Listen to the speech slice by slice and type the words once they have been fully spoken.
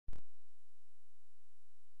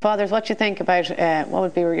Fathers, what do you think about, what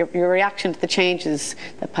would be your reaction to the changes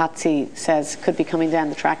that Patsy says could be coming down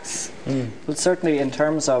the tracks? Well, certainly in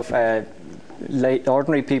terms of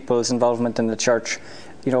ordinary people's involvement in the church,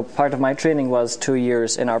 you know, part of my training was 2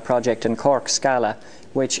 years in our project in Cork, Scala,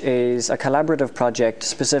 which is a collaborative project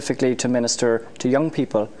specifically to minister to young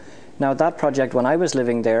people. Now, that project, when I was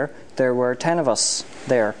living there were 10 of us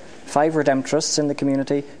there, 5 Redemptorists in the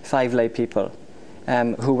community, 5 lay people.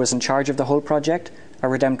 Who was in charge of the whole project? A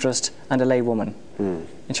Redemptorist and a lay woman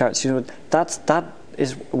in charge. You know, that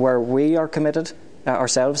is where we are committed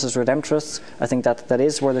ourselves as Redemptorists. I think that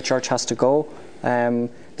is where the church has to go.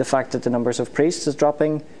 The fact that the numbers of priests is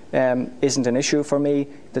dropping isn't an issue for me.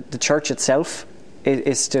 The church itself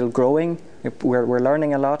is still growing. We're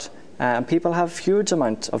learning a lot, and people have huge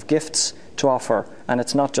amount of gifts to offer, and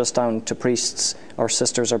it's not just down to priests or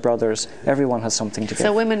sisters or brothers. Everyone has something to give.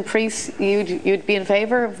 So women priests, you'd be in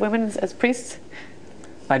favour of women as priests?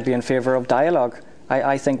 I'd be in favour of dialogue.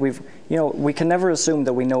 I think we can never assume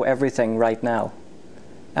that we know everything right now.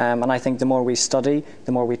 And I think the more we study,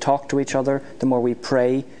 the more we talk to each other, the more we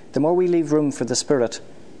pray, the more we leave room for the Spirit,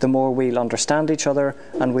 the more we'll understand each other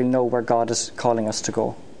and we'll know where God is calling us to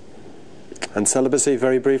go. And celibacy,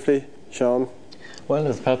 very briefly, Sean? Well,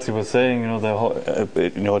 as Patsy was saying,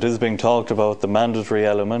 it is being talked about, the mandatory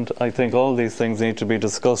element. I think all these things need to be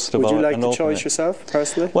discussed about. Would you like the choice yourself,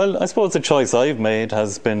 personally? Well, I suppose the choice I've made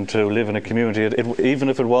has been to live in a community. Even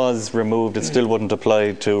if it was removed, it still wouldn't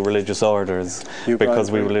apply to religious orders because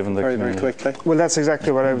we live in the community. Very quickly. Well, that's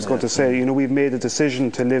exactly what I was going to say. You know, we've made a decision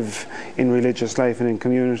to live in religious life and in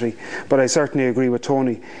community, but I certainly agree with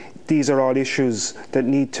Tony. These are all issues that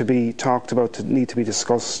need to be talked about, need to be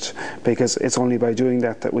discussed, because it's only by doing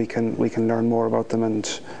that we can learn more about them and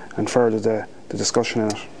further the discussion in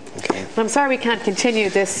it. Okay. I'm sorry we can't continue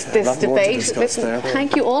this debate. Listen,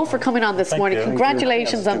 thank you all for coming on this morning.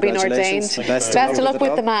 Congratulations on being ordained. Best of luck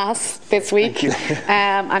with the Mass this week.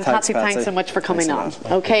 And Patsy, thanks so much for coming on.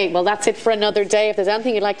 Okay, well that's it for another day. If there's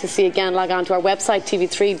anything you'd like to see again, log on to our website,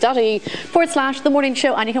 tv3.ie/The Morning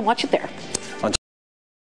Show, and you can watch it there.